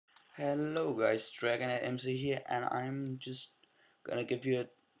Hello guys, Dragonite MC here, and I'm just gonna give you a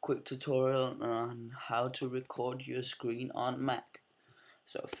quick tutorial on how to record your screen on Mac.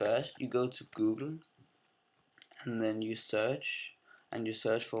 So first you go to Google and then you search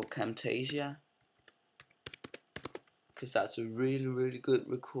for Camtasia, because that's a really good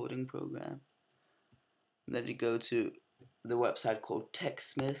recording program. And then you go to the website called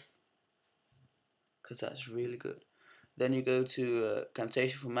TechSmith, because that's really good. Then you go to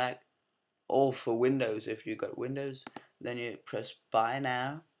Camtasia for Mac, or for Windows if you got Windows. Then you press buy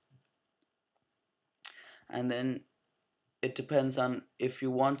now, and then it depends on if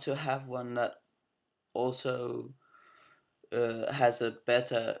you want to have one that also has a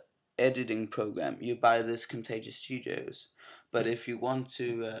better editing program, you buy this Camtasia Studios. But if you want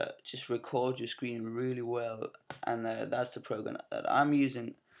to just record your screen really well, and that's the program that I'm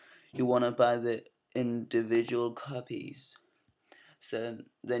using, you want to buy the individual copies. So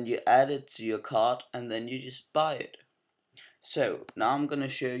then you add it to your cart and then you just buy it. So now I'm going to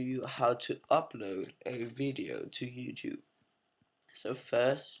show you how to upload a video to YouTube. So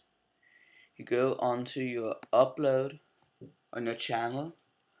first you go onto your upload on your channel,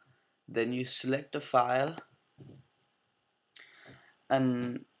 then you select a file,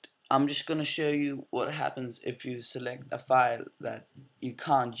 and I'm just going to show you what happens if you select a file that you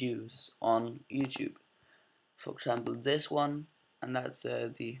can't use on YouTube. For example, this one, and that's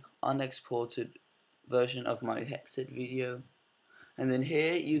the unexported version of my Hegestand video. And then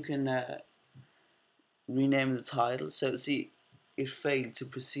here you can rename the title. So see, it failed to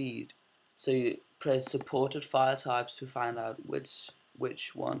proceed. So you press supported file types to find out which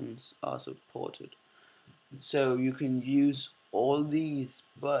ones are supported. So you can use all these,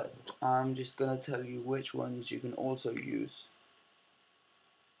 but I'm just gonna tell you which ones you can also use,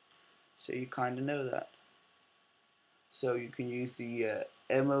 so you kinda know that. So you can use the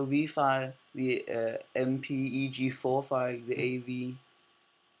MOV file, the MPEG4 file, the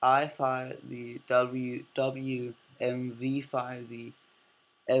AVI file, the WWMV file, the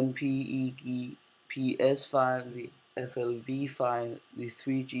MPEGPS file, the FLV file, the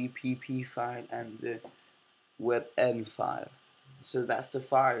 3GPP file, and the WebM file. So that's the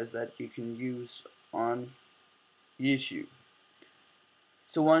files that you can use on YouTube.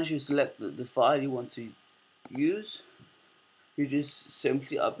 So once you select the file you want to use, you just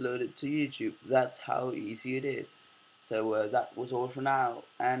simply upload it to YouTube. That's how easy it is. So that was all for now,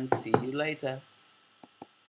 and see you later.